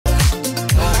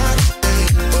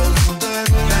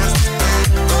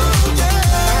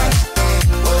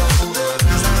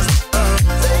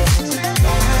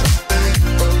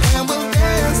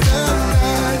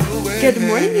Good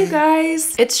morning, you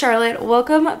guys. It's Charlotte.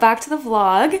 Welcome back to the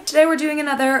vlog. Today we're doing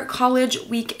another college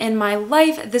week in my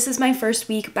life. This is my first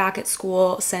week back at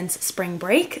school since spring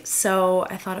break, so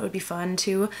I thought it would be fun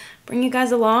to bring you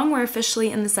guys along. We're officially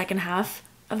in the second half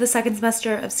of the second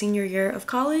semester of senior year of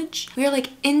college. We are like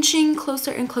inching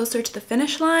closer and closer to the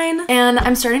finish line, and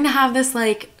I'm starting to have this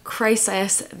like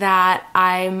crisis that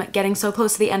I'm getting so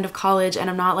close to the end of college and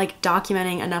I'm not like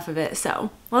documenting enough of it. So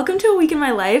welcome to a week in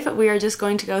my life. We are just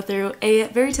going to go through a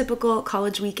very typical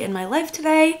college week in my life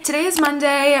today. Today is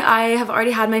Monday. I have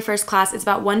already had my first class. It's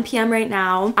about 1 p.m. right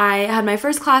now. I had my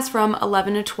first class from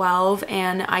 11 to 12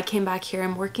 and I came back here.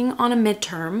 I'm working on a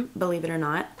midterm, believe it or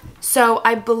not. So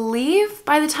I believe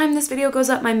by the time this video goes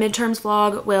up, my midterms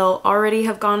vlog will already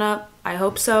have gone up. I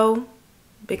hope so,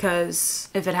 because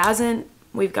if it hasn't,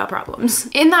 we've got problems.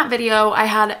 In that video, I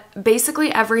had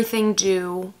basically everything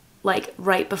due like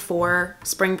right before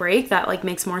spring break. That like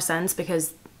makes more sense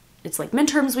because it's like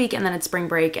midterms week and then it's spring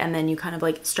break and then you kind of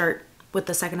like start with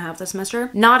the second half of the semester.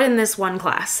 Not in this one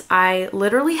class. I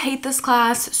literally hate this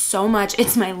class so much.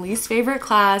 It's my least favorite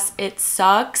class. It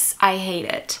sucks. I hate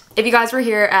it. If you guys were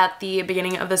here at the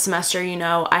beginning of the semester, you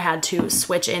know I had to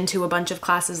switch into a bunch of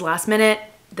classes last minute.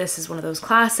 This is one of those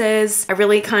classes.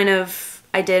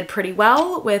 I did pretty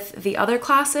well with the other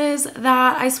classes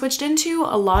that I switched into.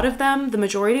 A lot of them, the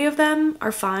majority of them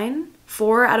are fine.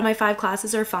 4 out of my 5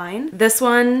 classes are fine. This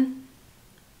one,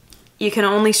 you can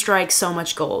only strike so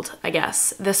much gold, I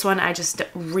guess. This one, I just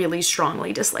really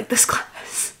strongly dislike this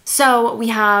class. So we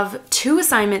have 2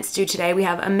 assignments due today. We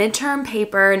have a midterm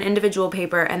paper, an individual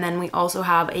paper, and then we also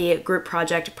have a group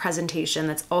project presentation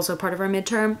that's also part of our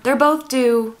midterm. They're both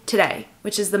due today,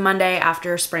 which is the Monday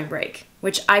after spring break,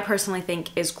 which I personally think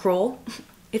is cruel,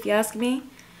 if you ask me.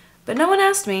 But no one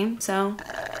asked me, so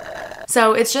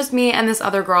it's just me and this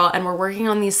other girl, and we're working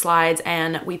on these slides,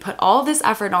 and we put all this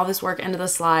effort and all this work into the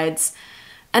slides,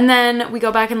 and then we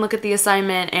go back and look at the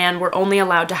assignment, and we're only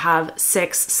allowed to have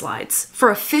 6 slides.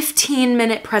 For a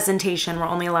 15-minute presentation, we're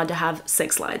only allowed to have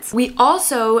 6 slides. We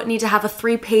also need to have a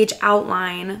 3-page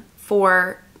outline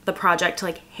for the project to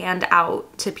like hand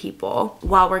out to people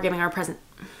while we're giving our present.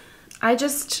 I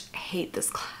just hate this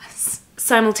class.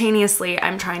 Simultaneously,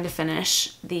 I'm trying to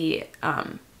finish the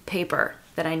paper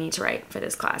that I need to write for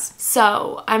this class.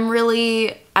 So I'm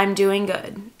doing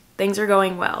good. Things are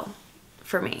going well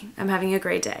for me. I'm having a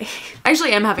great day.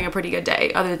 Actually, I'm having a pretty good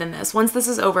day other than this. Once this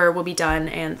is over, we'll be done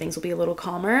and things will be a little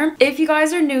calmer. If you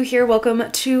guys are new here,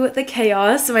 welcome to the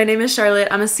chaos. My name is Charlotte.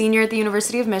 I'm a senior at the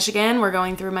University of Michigan. We're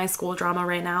going through my school drama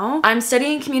right now. I'm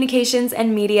studying communications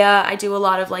and media. I do a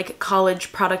lot of like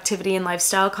college productivity and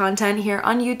lifestyle content here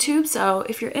on YouTube. So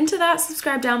if you're into that,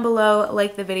 subscribe down below,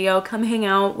 like the video, come hang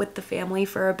out with the family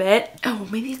for a bit. Oh,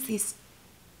 maybe it's these.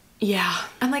 Yeah.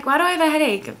 I'm like, why do I have a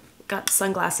headache? Got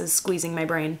sunglasses squeezing my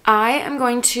brain. I am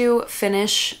going to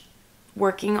finish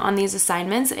working on these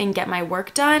assignments and get my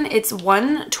work done. It's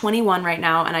 1:21 right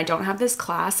now and I don't have this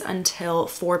class until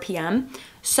 4 p.m.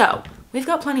 So we've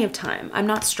got plenty of time. I'm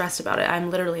not stressed about it.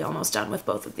 I'm literally almost done with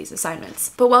both of these assignments.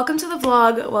 But welcome to the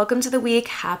vlog. Welcome to the week.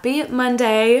 Happy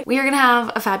Monday. We are gonna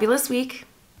have a fabulous week.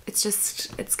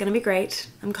 It's gonna be great.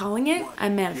 I'm calling it.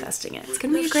 I'm manifesting it. It's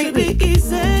gonna be a great week.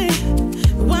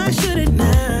 Why should it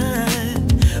not?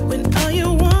 When all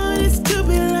you want is to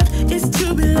be loved, is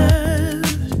to be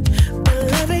loved.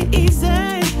 But love ain't easy.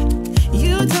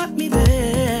 You taught me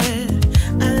that.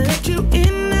 I let you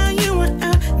in, now you want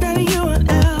out, now you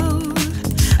want out.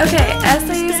 Okay,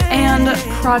 essays and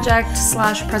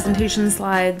project/presentation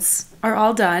slides are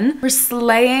all done. We're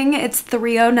slaying. It's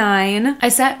 3:09. I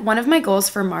set one of my goals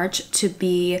for March to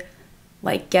be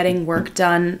like getting work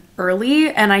done early,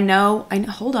 and I know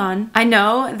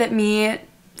that me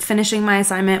finishing my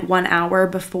assignment 1 hour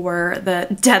before the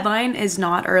deadline is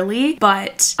not early,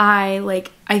 but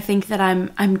I think that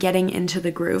I'm getting into the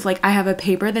groove. Like I have a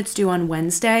paper that's due on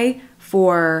Wednesday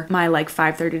for my like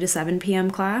 5:30 to 7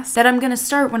 p.m. class that I'm gonna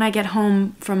start when I get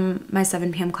home from my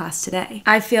 7 p.m. class today.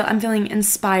 I'm feeling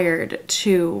inspired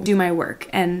to do my work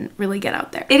and really get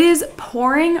out there. It is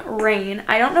pouring rain.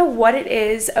 I don't know what it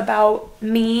is about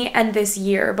me and this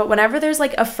year, but whenever there's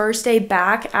like a first day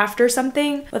back after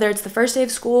something, whether it's the first day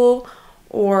of school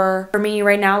or for me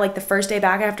right now, like the first day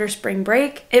back after spring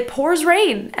break, it pours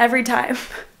rain every time.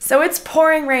 So it's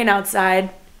pouring rain outside.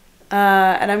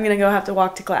 And I'm gonna go have to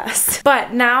walk to class.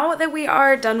 But now that we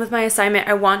are done with my assignment,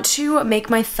 I want to make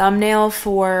my thumbnail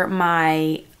for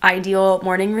my ideal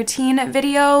morning routine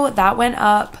video. That went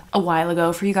up a while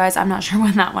ago for you guys. I'm not sure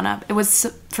when that went up. It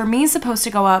was, for me, supposed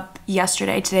to go up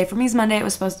yesterday. Today for me is Monday. It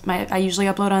was supposed to, I usually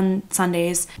upload on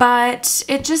Sundays, but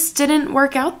it just didn't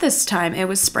work out this time. It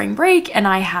was spring break and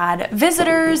I had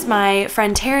visitors. My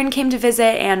friend Taryn came to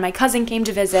visit and my cousin came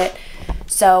to visit.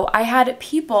 So I had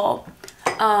people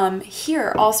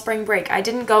here all spring break. I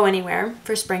didn't go anywhere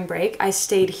for spring break. I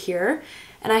stayed here.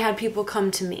 And I had people come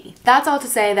to me. That's all to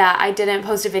say that I didn't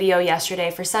post a video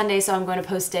yesterday for Sunday, so I'm going to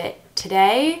post it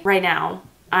today. Right now,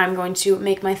 I'm going to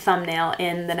make my thumbnail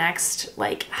in the next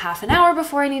like half an hour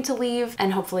before I need to leave,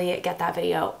 and hopefully get that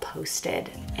video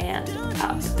posted and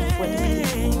up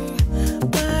with me.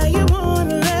 Why you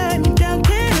wanna let me down,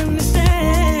 can't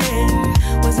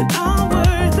understand. Was it all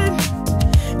worth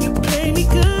it? You play me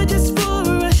good just for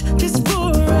a rush, just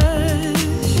for a rush.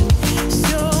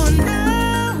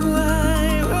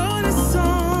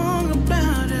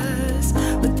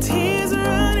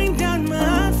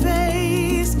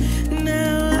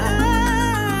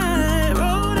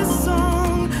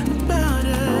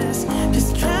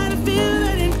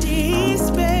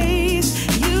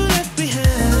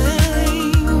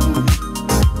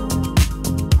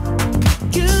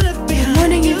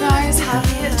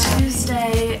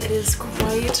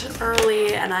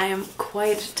 Early and I am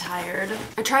quite tired.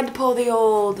 I tried to pull the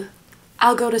old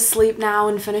I'll go to sleep now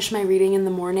and finish my reading in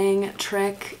the morning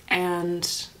trick,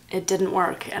 and it didn't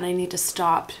work, and I need to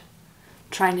stop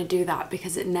trying to do that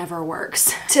because it never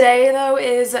works. Today though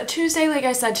is Tuesday. Like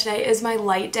I said, today is my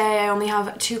light day. I only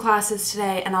have 2 classes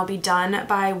today and I'll be done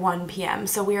by 1 p.m.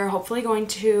 So we are hopefully going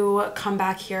to come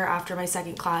back here after my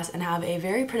second class and have a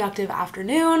very productive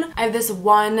afternoon. I have this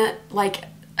one like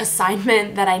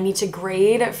assignment that I need to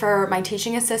grade for my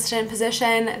teaching assistant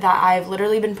position that I've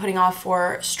literally been putting off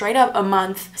for straight up a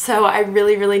month. So I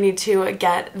really need to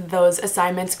get those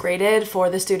assignments graded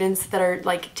for the students that are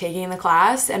like taking the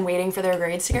class and waiting for their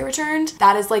grades to get returned.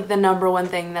 That is like the #1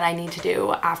 thing that I need to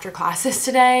do after classes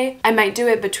today. I might do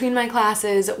it between my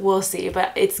classes, we'll see,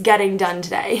 but it's getting done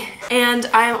today. And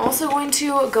I am also going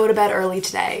to go to bed early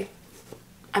today.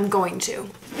 I'm going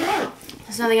to.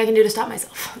 There's nothing I can do to stop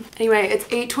myself. Anyway, it's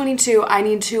 8:22. I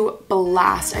need to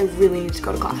blast. I really need to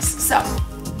go to class. So,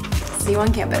 see you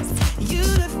on campus. You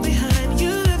left behind,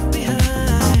 you left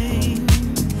behind.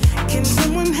 Can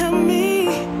someone help me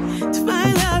to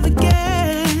find love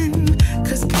again?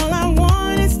 'Cause all I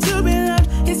want is to be loved,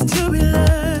 is to be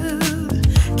loved.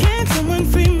 Can someone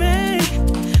free me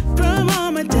from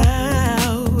all my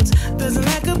doubts? Feels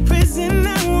like a prison,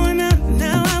 I want out,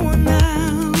 now I want out.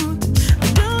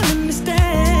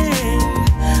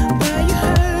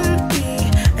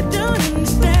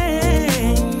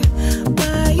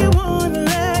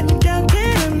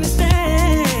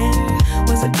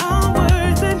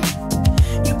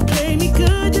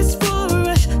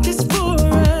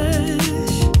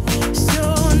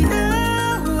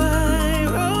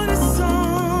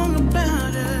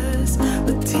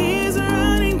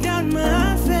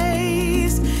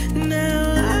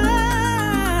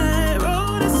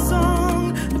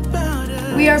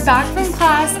 We are back from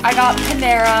class. I got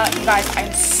Panera. You guys,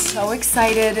 I'm so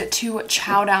excited to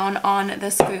chow down on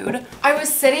this food. I was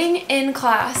sitting in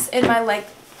class, in my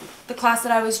the class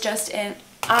that I was just in.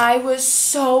 I was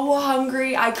so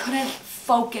hungry. I couldn't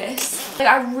focus. Like,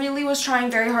 I really was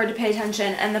trying very hard to pay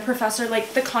attention, and the professor,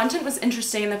 like, the content was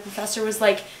interesting and the professor was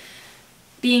like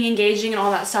being engaging and all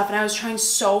that stuff, and I was trying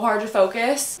so hard to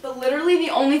focus. But literally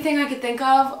the only thing I could think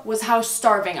of was how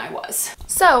starving I was.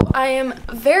 So I am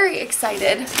very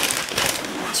excited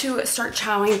to start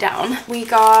chowing down. We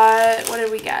got, what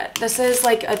did we get? This is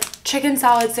like a chicken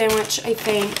salad sandwich, I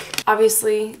think.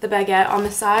 Obviously the baguette on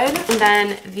the side, and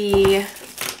then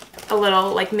a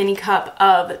little like mini cup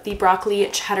of the broccoli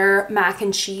cheddar mac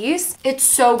and cheese. It's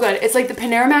so good. It's like the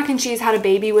Panera mac and cheese had a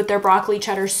baby with their broccoli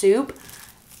cheddar soup,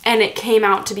 and it came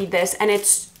out to be this, and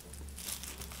it's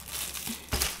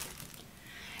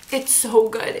so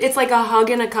good. It's like a hug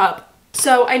in a cup.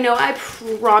 So I know I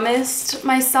promised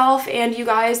myself and you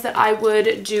guys that I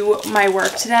would do my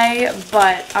work today,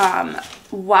 but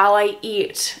while I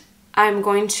eat, I'm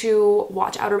going to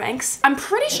watch Outer Banks. I'm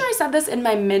pretty sure I said this in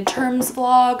my midterms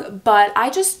vlog, but I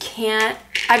just can't.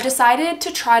 I've decided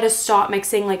to try to stop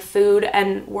mixing like food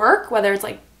and work, whether it's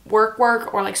like work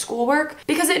or like school work,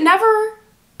 because it never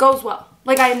goes well.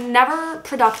 Like, I'm never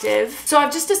productive. So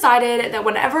I've just decided that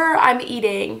whenever I'm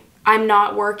eating, I'm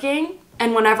not working,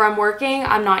 and whenever I'm working,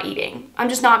 I'm not eating. I'm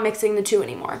just not mixing the two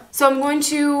anymore. So I'm going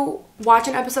to watch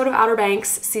an episode of Outer Banks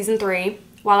season 3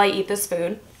 while I eat this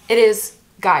food. It is,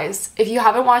 guys, if you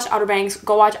haven't watched Outer Banks,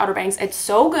 go watch Outer Banks. It's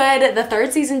so good. The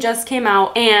 3rd season just came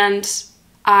out, and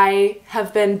I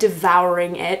have been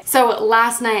devouring it. So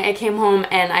last night I came home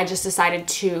and I just decided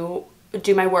to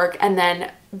do my work and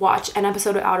then watch an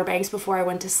episode of Outer Banks before I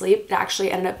went to sleep. It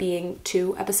actually ended up being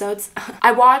 2 episodes.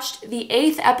 I watched the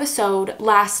 8th episode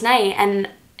last night and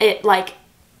it like,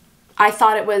 I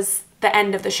thought it was the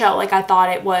end of the show. Like I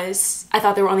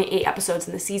thought there were only 8 episodes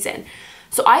in the season.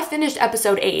 So I finished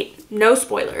episode 8, no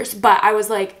spoilers, but I was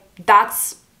like,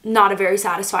 that's not a very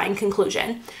satisfying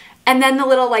conclusion. And then the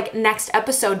little like next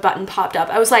episode button popped up.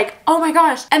 I was like, oh my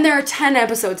gosh. And there are 10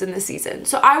 episodes in the season.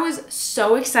 So I was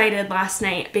so excited last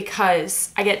night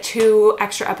because I get 2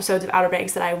 extra episodes of Outer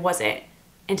Banks that I wasn't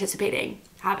anticipating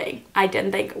having. I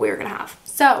didn't think we were gonna have.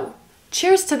 So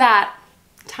cheers to that.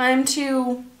 Time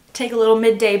to take a little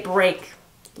midday break,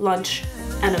 lunch,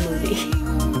 and a movie.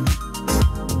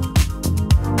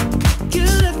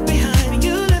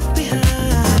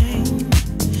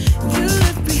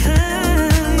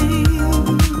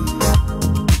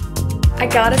 I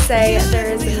gotta say,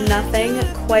 there is nothing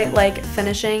quite like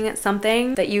finishing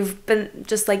something that you've been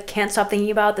just like can't stop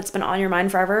thinking about, that's been on your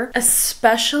mind forever.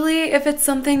 Especially if it's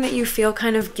something that you feel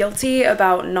kind of guilty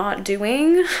about not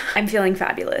doing. I'm feeling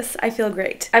fabulous. I feel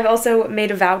great. I've also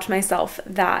made a vow to myself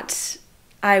that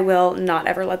I will not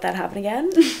ever let that happen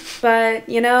again. But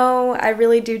you know, I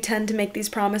really do tend to make these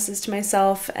promises to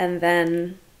myself and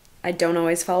then I don't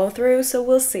always follow through, so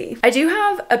we'll see. I do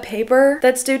have a paper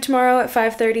that's due tomorrow at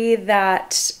 5:30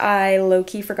 that I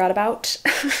low-key forgot about.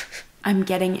 I'm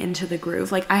getting into the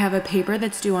groove. Like I have a paper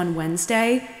that's due on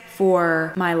Wednesday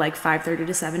for my like 5:30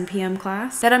 to 7 p.m.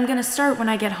 class that I'm gonna start when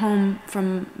I get home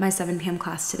from my 7 p.m.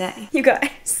 class today. You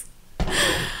guys,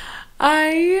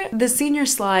 the senior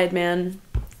slide, man,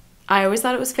 I always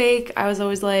thought it was fake. I was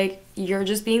always like, you're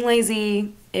just being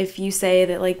lazy if you say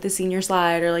that like the senior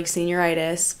slide or like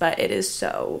senioritis, but it is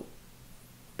so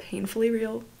painfully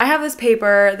real. I have this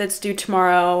paper that's due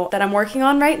tomorrow that I'm working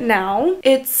on right now.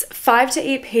 It's 5 to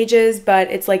 8 pages, but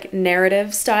it's like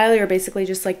narrative style. You're basically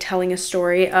just like telling a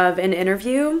story of an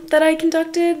interview that I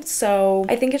conducted. So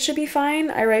I think it should be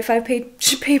fine. I write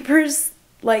 5-page papers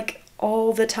like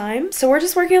all the time. So we're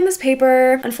just working on this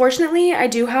paper. Unfortunately, I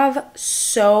do have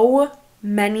so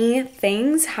many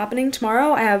things happening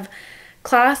tomorrow. I have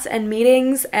class and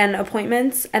meetings and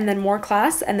appointments and then more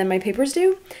class and then my paper's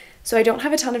due. So I don't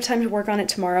have a ton of time to work on it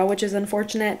tomorrow, which is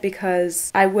unfortunate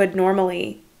because I would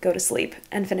normally go to sleep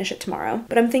and finish it tomorrow.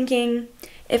 But I'm thinking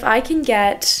if I can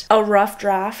get a rough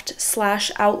draft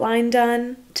 / outline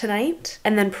done tonight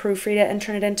and then proofread it and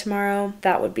turn it in tomorrow,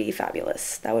 that would be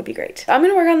fabulous. That would be great. I'm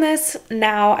gonna work on this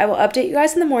now. I will update you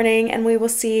guys in the morning and we will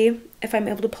see if I'm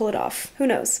able to pull it off. Who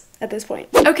knows at this point.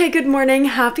 Okay, good morning.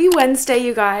 Happy Wednesday,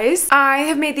 you guys. I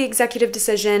have made the executive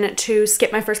decision to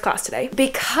skip my first class today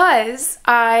because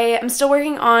I am still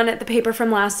working on the paper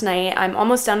from last night. I'm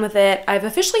almost done with it. I've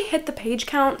officially hit the page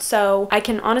count, so I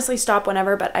can honestly stop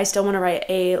whenever, but I still want to write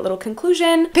a little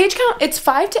conclusion. Page count, it's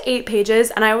 5 to 8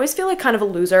 pages, and I always feel like kind of a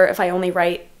loser if I only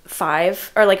write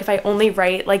 5, or like if I only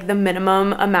write like the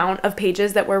minimum amount of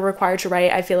pages that we're required to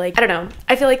write. I feel like, I don't know,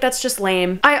 I feel like that's just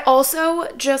lame. I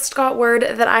also just got word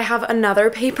that I have another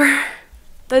paper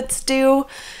that's due.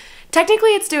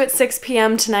 Technically it's due at 6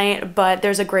 p.m. tonight, but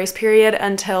there's a grace period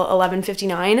until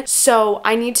 11:59, so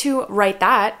I need to write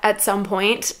that at some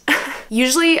point.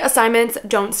 Usually assignments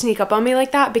don't sneak up on me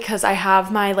like that because I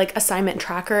have my like assignment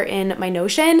tracker in my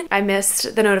Notion. I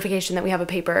missed the notification that we have a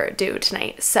paper due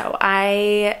tonight, so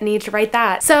I need to write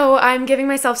that. So I'm giving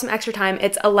myself some extra time.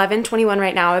 It's 11:21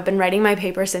 right now. I've been writing my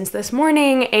paper since this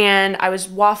morning and I was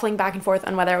waffling back and forth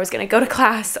on whether I was gonna go to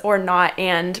class or not,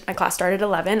 and my class started at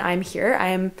 11. I'm here. I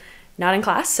am not in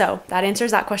class, so that answers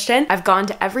that question. I've gone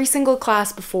to every single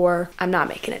class before. I'm not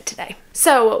making it today.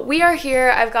 So we are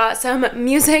here. I've got some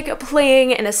music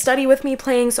playing and a study with me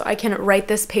playing so I can write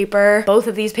this paper, both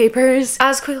of these papers,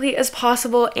 as quickly as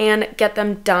possible and get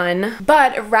them done.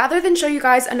 But rather than show you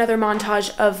guys another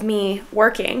montage of me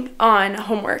working on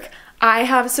homework, I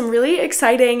have some really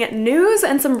exciting news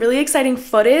and some really exciting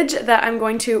footage that I'm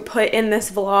going to put in this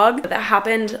vlog that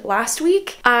happened last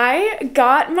week. I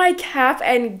got my cap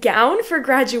and gown for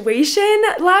graduation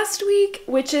last week,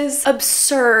 which is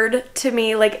absurd to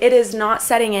me. Like, it is not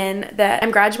setting in that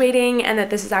I'm graduating and that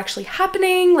this is actually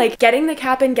happening. Like, getting the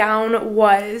cap and gown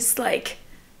was like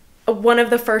one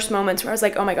of the first moments where I was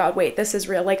like, oh my god, wait, this is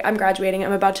real. Like, I'm graduating.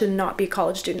 I'm about to not be a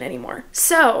college student anymore.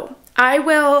 So I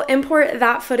will import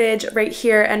that footage right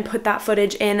here and put that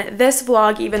footage in this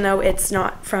vlog, even though it's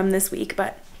not from this week,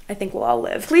 but I think we'll all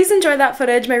live. Please enjoy that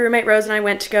footage. My roommate Rose and I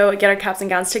went to go get our caps and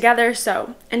gowns together,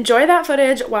 so enjoy that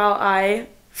footage while I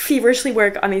feverishly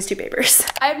work on these 2 papers.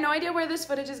 I have no idea where this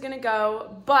footage is gonna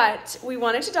go, but we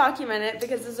wanted to document it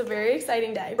because this is a very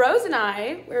exciting day. Rose and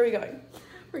I, where are we going?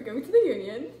 We're going to the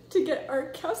Union to get our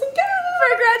caps and gowns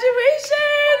for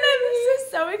graduation. This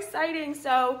is so exciting.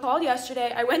 So, called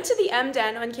yesterday. I went to the M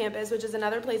Den on campus, which is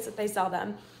another place that they sell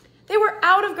them. They were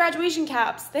out of graduation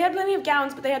caps. They had plenty of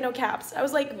gowns, but they had no caps. I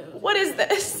was like, what is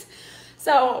this?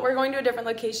 So we're going to a different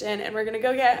location and we're gonna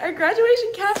go get our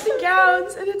graduation caps and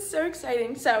gowns, and it's so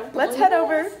exciting. So let's head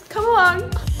over. Come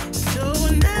along. So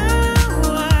now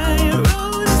I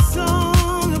wrote a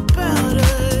song about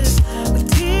us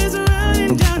with tears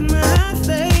running down my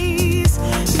face.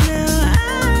 Now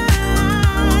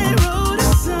I wrote a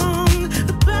song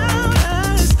about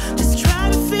us, just try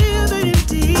to fill the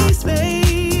empty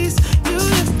space you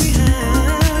left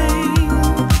behind.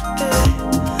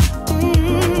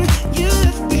 You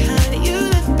left behind, you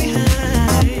left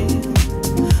behind.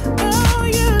 Oh,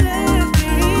 you left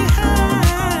behind.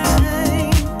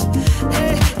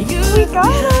 We got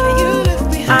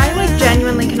it! I like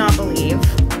genuinely cannot believe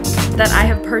that I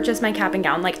have purchased my cap and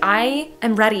gown. Like, I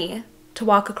am ready to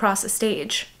walk across the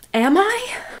stage. Am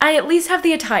I? I at least have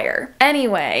the attire.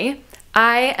 Anyway,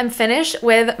 I am finished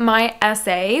with my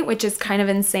essay, which is kind of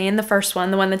insane. The first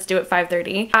one, the one that's due at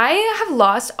 5:30. I have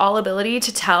lost all ability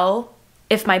to tell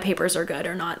if my papers are good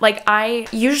or not. Like, I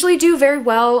usually do very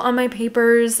well on my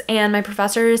papers, and my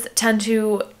professors tend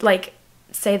to like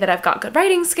say that I've got good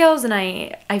writing skills and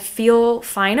I feel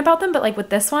fine about them. But like with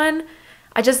this one,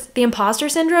 the imposter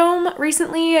syndrome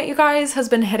recently, you guys, has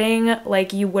been hitting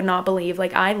like you would not believe.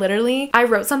 Like, I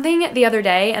wrote something the other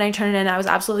day and I turned it in and I was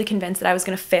absolutely convinced that I was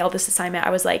gonna fail this assignment.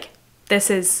 I was like, this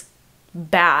is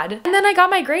bad. And then I got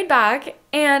my grade back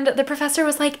and the professor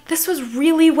was like, this was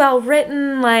really well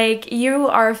written, like, you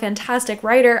are a fantastic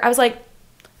writer. I was like,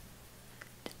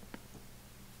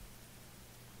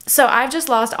 so I've just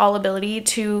lost all ability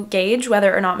to gauge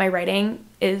whether or not my writing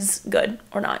is good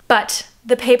or not. But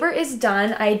the paper is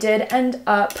done. I did end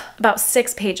up about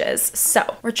 6 pages.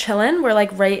 So we're chilling. We're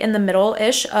like right in the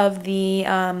middle-ish of the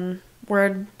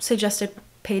word suggested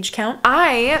page count.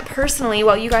 I personally,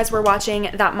 while you guys were watching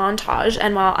that montage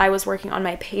and while I was working on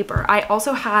my paper, I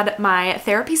also had my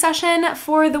therapy session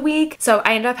for the week. So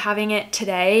I ended up having it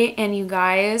today. And you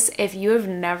guys, if you have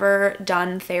never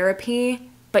done therapy,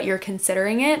 but you're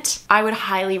considering it, I would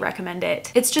highly recommend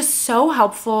it. It's just so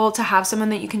helpful to have someone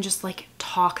that you can just like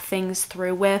talk things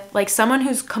through with, like someone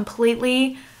who's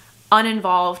completely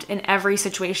uninvolved in every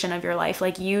situation of your life.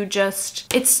 Like, you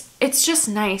just, it's just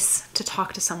nice to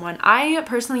talk to someone. I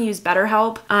personally use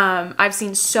BetterHelp. I've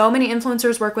seen so many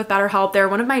influencers work with BetterHelp. They're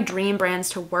one of my dream brands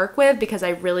to work with because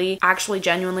I really actually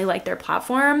genuinely like their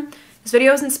platform. This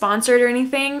video isn't sponsored or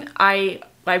anything. I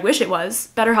wish it was.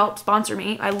 BetterHelp, sponsor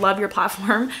me. I love your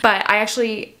platform. But I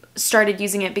actually started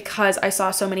using it because I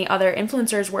saw so many other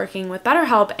influencers working with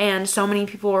BetterHelp and so many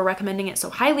people were recommending it so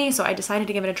highly, so I decided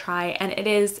to give it a try and it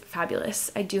is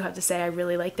fabulous. I do have to say I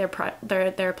really like their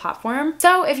platform.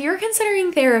 So if you're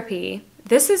considering therapy,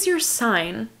 this is your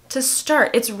sign to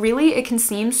start. It can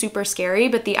seem super scary,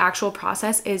 but the actual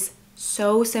process is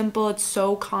so simple, it's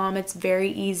so calm, it's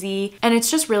very easy, and it's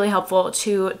just really helpful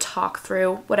to talk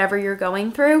through whatever you're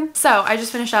going through. So I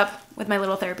just finished up with my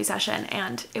little therapy session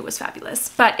and it was fabulous.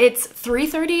 But it's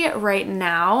 3:30 right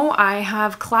now. I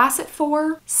have class at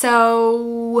 4,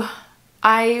 so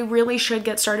I really should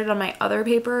get started on my other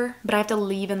paper, but I have to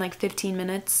leave in like 15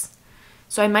 minutes.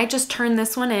 So I might just turn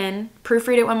this one in,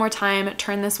 proofread it one more time,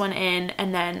 turn this one in,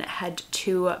 and then head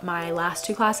to my last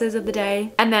 2 classes of the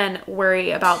day, and then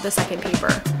worry about the second paper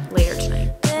later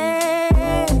tonight.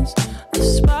 There's a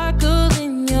sparkle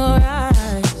in your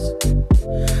eyes.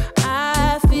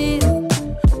 I feel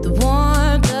the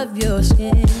warmth of your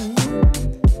skin.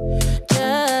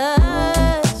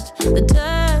 Just the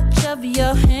touch of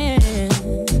your hand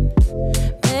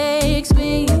makes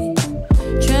me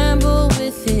tremble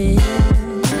within.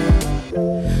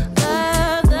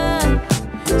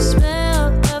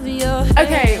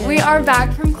 Okay, we are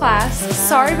back from class.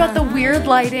 Sorry about the weird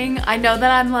lighting. I know that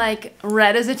I'm like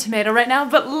red as a tomato right now,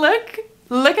 but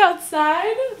look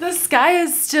outside. The sky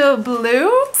is still blue.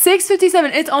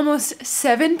 6:57, it's almost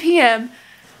 7 p.m.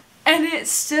 and it's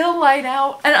still light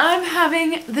out and I'm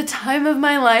having the time of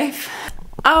my life.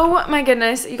 Oh my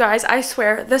goodness, you guys, I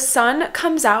swear the sun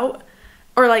comes out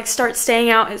or like starts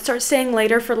staying out. It starts staying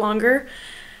later for longer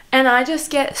and I just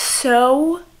get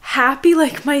so happy,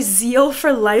 like my zeal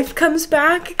for life comes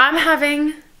back. I'm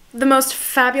having the most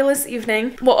fabulous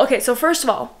evening. Well, okay, so first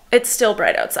of all, it's still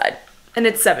bright outside and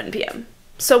it's 7 p.m.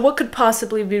 So what could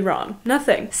possibly be wrong?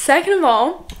 Nothing. Second of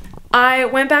all, I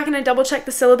went back and I double checked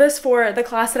the syllabus for the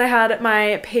class that I had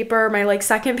my paper, my like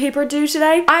second paper due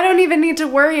today. I don't even need to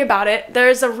worry about it.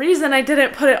 There's a reason I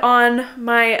didn't put it on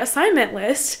my assignment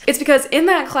list. It's because in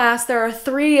that class there are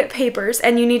 3 papers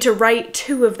and you need to write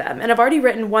 2 of them, and I've already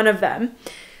written 1 of them.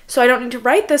 So I don't need to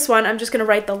write this one, I'm just gonna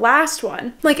write the last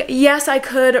one. Like, yes, I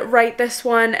could write this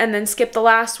one and then skip the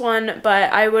last one, but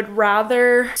I would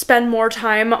rather spend more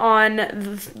time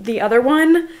on the other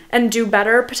one and do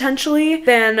better potentially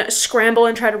than scramble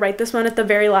and try to write this one at the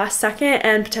very last second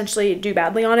and potentially do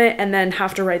badly on it and then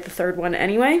have to write the 3rd one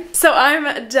anyway. So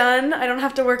I'm done. I don't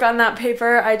have to work on that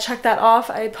paper. I checked that off.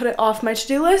 I put it off my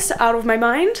to-do list, out of my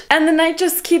mind. And the night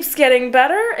just keeps getting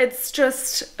better. It's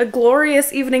just a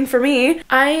glorious evening for me.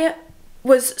 I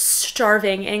was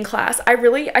starving in class.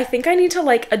 I think I need to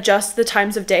like adjust the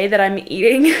times of day that I'm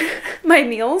eating my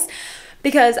meals,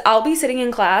 because I'll be sitting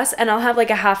in class and I'll have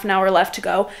like a half an hour left to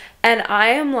go and I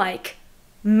am like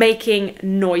making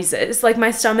noises. Like my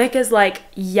stomach is like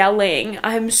yelling.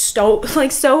 I'm so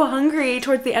hungry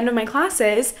towards the end of my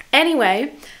classes.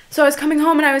 Anyway, so I was coming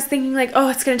home and I was thinking like, oh,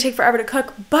 it's gonna take forever to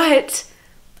cook, but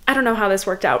I don't know how this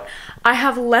worked out. I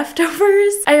have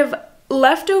leftovers. I have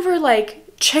leftover like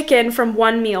chicken from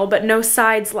one meal but no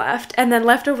sides left, and then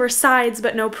leftover sides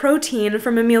but no protein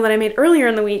from a meal that I made earlier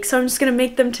in the week. So I'm just gonna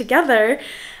make them together and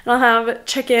I'll have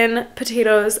chicken,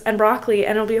 potatoes, and broccoli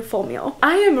and it'll be a full meal.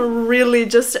 I am really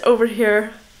just over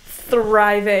here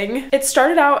thriving. It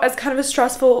started out as kind of a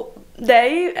stressful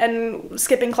day and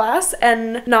skipping class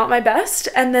and not my best,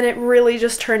 and then it really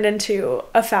just turned into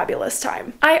a fabulous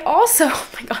time. I also, oh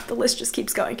my god, the list just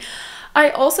keeps going. I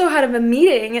also had a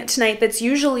meeting tonight that's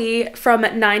usually from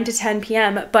 9 to 10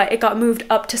 p.m., but it got moved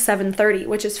up to 7:30,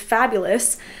 which is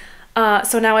fabulous.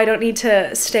 So now I don't need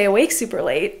to stay awake super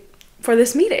late for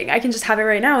this meeting. I can just have it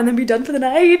right now and then be done for the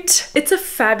night. It's a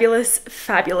fabulous,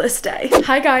 fabulous day.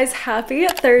 Hi guys, happy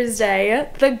Thursday.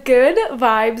 The good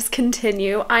vibes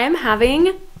continue. I am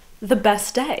having the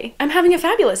best day. I'm having a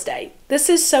fabulous day. This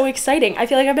is so exciting. I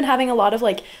feel like I've been having a lot of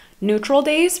like neutral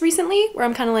days recently where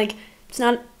I'm kind of like, it's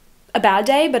not a bad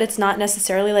day, but it's not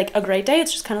necessarily like a great day.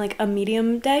 It's just kind of like a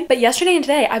medium day. But yesterday and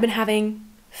today, I've been having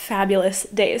fabulous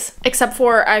days. Except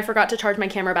for I forgot to charge my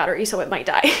camera battery, so it might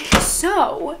die.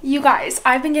 So, you guys,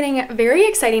 I've been getting very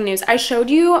exciting news. I showed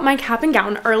you my cap and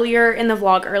gown earlier in the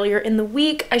vlog, earlier in the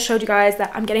week. I showed you guys that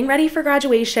I'm getting ready for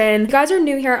graduation. You guys are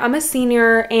new here. I'm a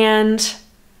senior and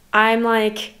I'm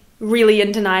like really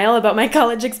in denial about my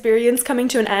college experience coming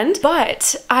to an end,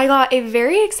 but I got a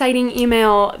very exciting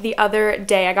email the other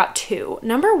day. I got 2.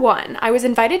 Number 1, I was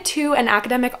invited to an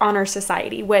academic honor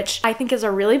society, which I think is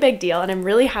a really big deal and I'm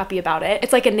really happy about it.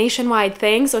 It's like a nationwide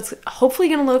thing, so it's hopefully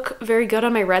gonna look very good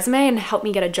on my resume and help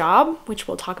me get a job, which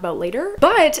we'll talk about later.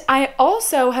 But I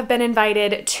also have been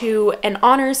invited to an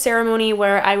honors ceremony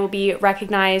where I will be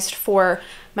recognized for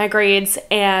my grades,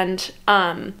 and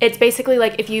it's basically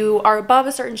like if you are above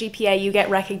a certain GPA, you get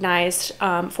recognized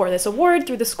for this award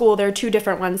through the school. There are 2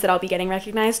 different ones that I'll be getting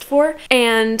recognized for,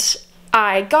 and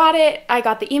I got it. I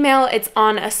got the email. It's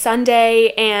on a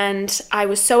Sunday, and I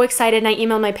was so excited, and I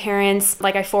emailed my parents.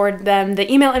 Like, I forwarded them the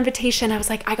email invitation. I was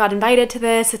like, I got invited to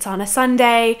this. It's on a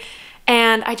Sunday,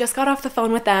 and I just got off the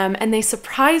phone with them, and they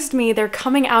surprised me. They're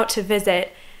coming out to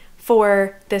visit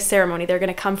for this ceremony. They're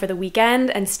gonna come for the weekend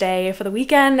and stay for the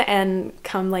weekend and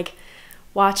come like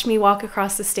watch me walk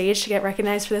across the stage to get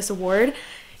recognized for this award.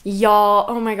 Y'all,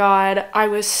 oh my god, I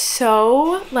was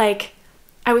so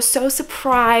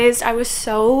surprised. I was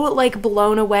so like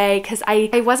blown away because I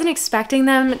wasn't expecting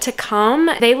them to come.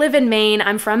 They live in Maine.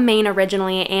 I'm from Maine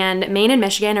originally, and Maine and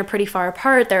Michigan are pretty far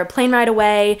apart. They're a plane ride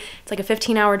away. It's like a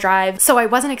 15-hour drive. So I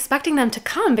wasn't expecting them to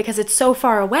come because it's so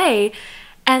far away.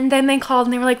 And then they called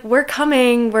and they were like, we're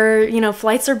coming, we're, you know,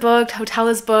 flights are booked, hotel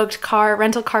is booked,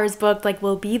 rental car is booked, like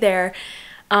we'll be there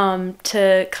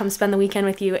to come spend the weekend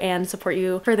with you and support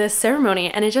you for this ceremony.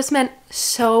 And it just meant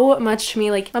so much to me.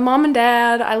 Like, my mom and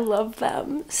dad, I love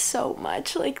them so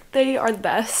much. Like, they are the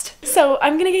best. So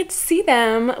I'm gonna get to see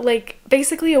them like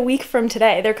basically a week from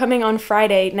today. They're coming on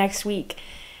Friday next week.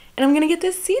 And I'm gonna get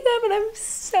to see them and I'm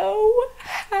so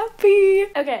happy.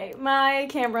 Okay, my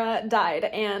camera died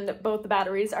and both the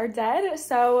batteries are dead,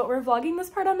 so we're vlogging this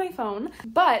part on my phone.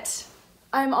 But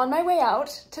I'm on my way out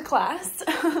to class.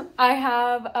 I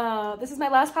have, this is my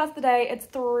last class of the day. It's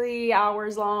 3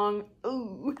 hours long.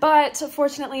 Ooh. But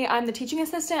fortunately, I'm the teaching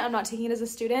assistant. I'm not taking it as a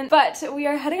student. But we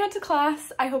are heading out to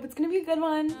class. I hope it's gonna be a good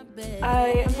one.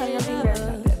 I am planning on being very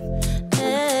productive.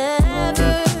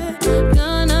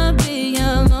 Gonna be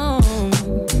alone,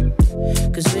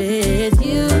 'cause with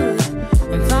you,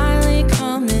 I'm finally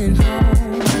coming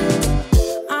home.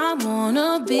 I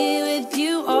wanna be with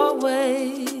you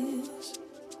always.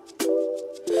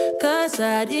 'cause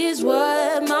that is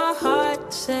what my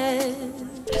heart says.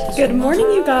 Good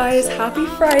morning, you guys. Happy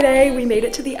Friday. We made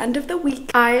it to the end of the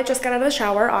week. I just got out of the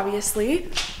shower, obviously.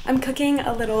 I'm cooking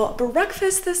a little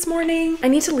breakfast this morning. I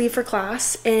need to leave for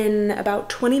class in about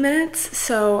 20 minutes,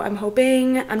 so I'm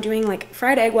hoping I'm doing like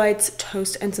fried egg whites,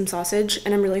 toast, and some sausage,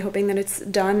 and I'm really hoping that it's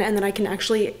done and that I can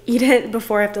actually eat it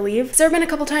before I have to leave. So there have been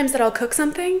a couple times that I'll cook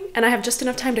something and I have just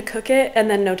enough time to cook it and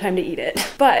then no time to eat it.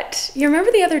 But you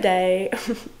remember the other day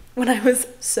when I was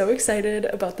so excited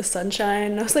about the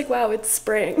sunshine? I was like, wow, it's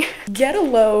spring. Get a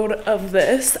load of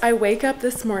this. I wake up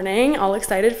this morning all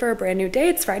excited for a brand new day.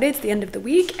 It's Friday, it's the end of the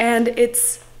week, and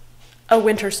it's a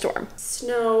winter storm.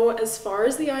 Snow as far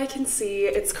as the eye can see.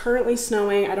 It's currently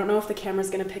snowing. I don't know if the camera's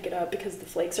gonna pick it up because the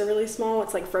flakes are really small.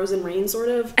 It's like frozen rain, sort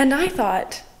of. And I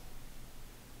thought,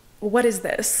 what is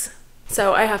this?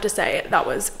 So I have to say that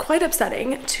was quite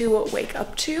upsetting to wake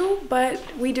up to, but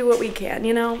we do what we can,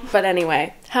 you know? But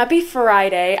anyway, happy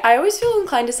Friday. I always feel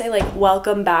inclined to say like,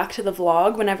 welcome back to the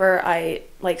vlog whenever I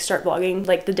like start vlogging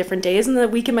like the different days in the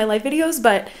week in my life videos,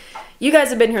 but you guys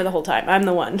have been here the whole time. I'm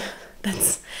the one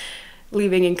that's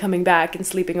leaving and coming back and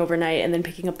sleeping overnight and then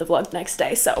picking up the vlog the next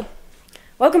day, so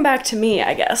welcome back to me,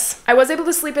 I guess. I was able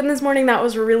to sleep in this morning. That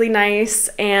was really nice.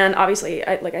 And obviously,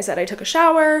 like I said, I took a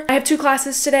shower. I have 2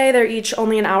 classes today. They're each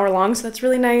only an hour long, so that's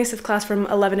really nice. I have class from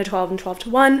 11 to 12 and 12 to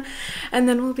 1. And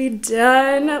then we'll be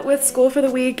done with school for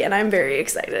the week, and I'm very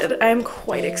excited. I'm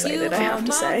quite excited, I have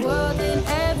to say.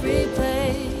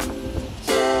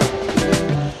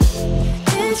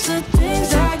 It's the things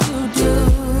that you do,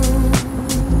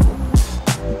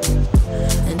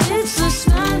 and it's the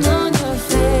smile on your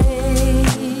face.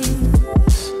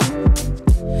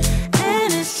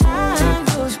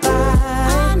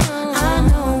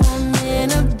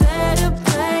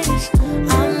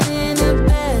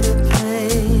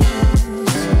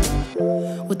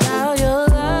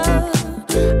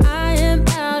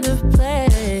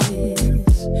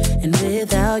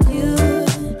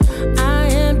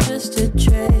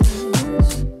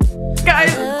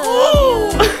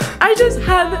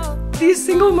 The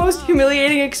single most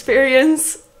humiliating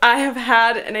experience I have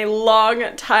had in a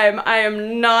long time. I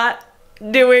am not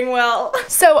doing well.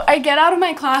 So I get out of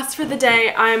my class for the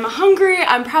day. I'm hungry.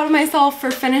 I'm proud of myself for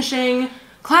finishing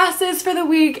classes for the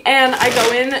week, and I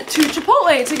go in to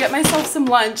Chipotle to get myself some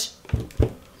lunch.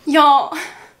 Y'all,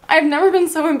 I've never been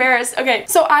so embarrassed. Okay,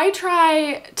 so I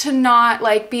try to not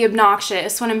like be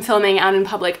obnoxious when I'm filming out in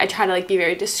public. I try to like be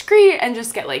very discreet and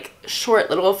just get like short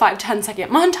little 5-10 second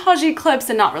montage clips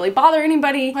and not really bother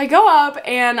anybody. I go up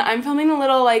and I'm filming a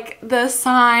little like the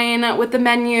sign with the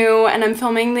menu, and I'm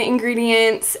filming the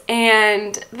ingredients,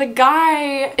 and the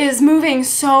guy is moving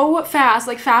so fast,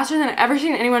 like faster than I've ever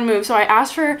seen anyone move. So I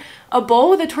asked for a bowl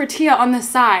with a tortilla on the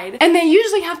side, and they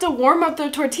usually have to warm up the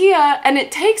tortilla and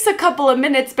it takes a couple of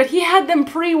minutes, but he had them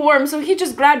pre-warmed, so he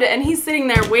just grabbed it and he's sitting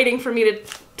there waiting for me to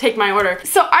take my order.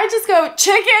 So I just go,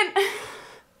 chicken,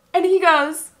 and he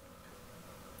goes,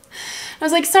 I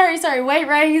was like, sorry, white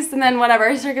rice, and then whatever.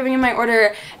 I start giving him my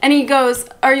order, and he goes,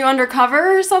 are you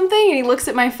undercover or something? And he looks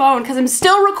at my phone because I'm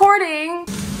still recording.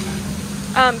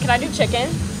 Can I do chicken?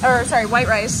 Or sorry, white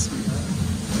rice.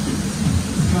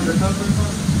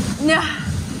 Yeah,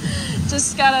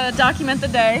 just gotta document the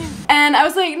day. And I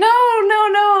was like, no,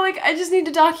 like I just need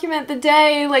to document the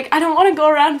day. Like I don't want to go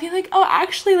around and be like, oh,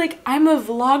 actually, like I'm a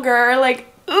vlogger, like,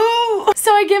 ooh.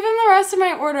 So I give him the rest of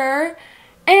my order,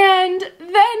 and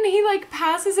then he like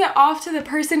passes it off to the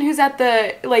person who's at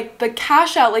the like the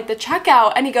cash out, like the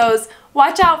checkout, and he goes,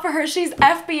 watch out for her, she's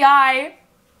FBI.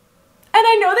 And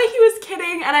I know that he was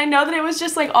kidding, and I know that it was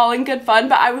just like all in good fun,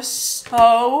 but I was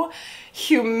so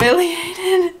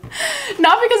humiliated.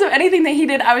 Not because of anything that he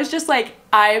did. I was just like,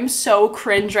 I am so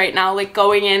cringe right now, like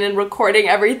going in and recording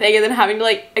everything and then having to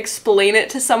like explain it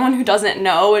to someone who doesn't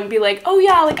know and be like, oh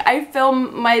yeah, like I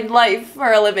film my life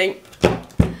for a living.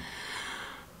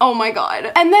 Oh my god.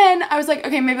 And then I was like,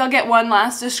 okay, maybe I'll get one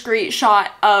last discreet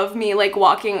shot of me like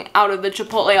walking out of the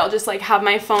Chipotle. I'll just like have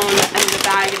my phone in the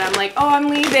bag and I'm like, oh, I'm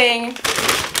leaving.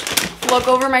 Look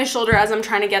over my shoulder as I'm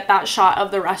trying to get that shot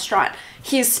of the restaurant.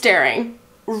 He's staring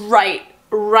right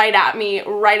at me,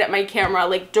 right at my camera,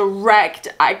 like direct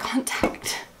eye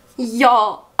contact.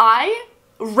 Y'all, I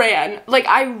ran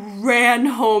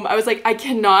home. I was like, I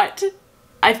cannot.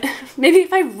 Maybe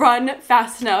if I run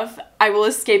fast enough, I will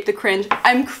escape the cringe.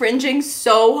 I'm cringing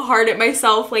so hard at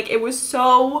myself. Like, it was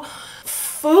so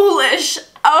foolish.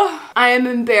 Oh, I am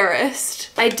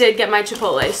embarrassed. I did get my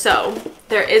Chipotle, so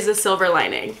there is a silver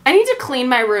lining. I need to clean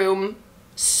my room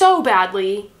so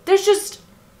badly. There's just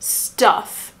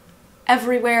stuff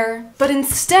everywhere. But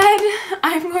instead,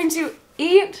 I'm going to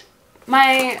eat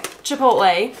my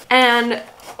Chipotle and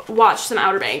watch some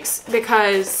Outer Banks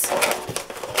because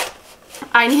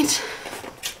I need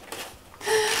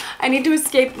to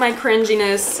escape my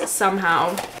cringiness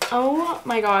somehow. Oh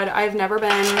my god, I've never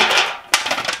been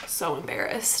so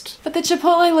embarrassed. But the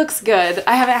Chipotle looks good.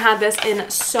 I haven't had this in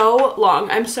so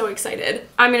long. I'm so excited.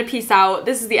 I'm gonna peace out.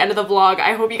 This is the end of the vlog.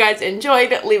 I hope you guys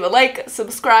enjoyed. Leave a like,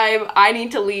 subscribe. I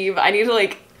need to leave. I need to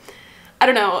like, I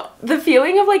don't know, the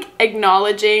feeling of like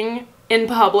acknowledging in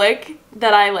public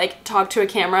that I like talk to a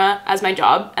camera as my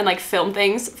job and like film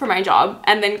things for my job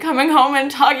and then coming home and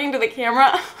talking to the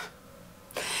camera.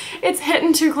 It's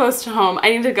hitting too close to home.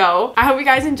 I need to go. I hope you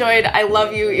guys enjoyed. I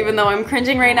love you, even though I'm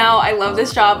cringing right now. I love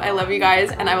this job. I love you guys,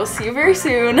 and I will see you very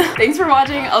soon. Thanks for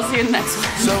watching. I'll see you in the next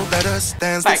one. So let us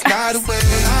dance Bye, this night guys.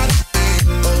 away.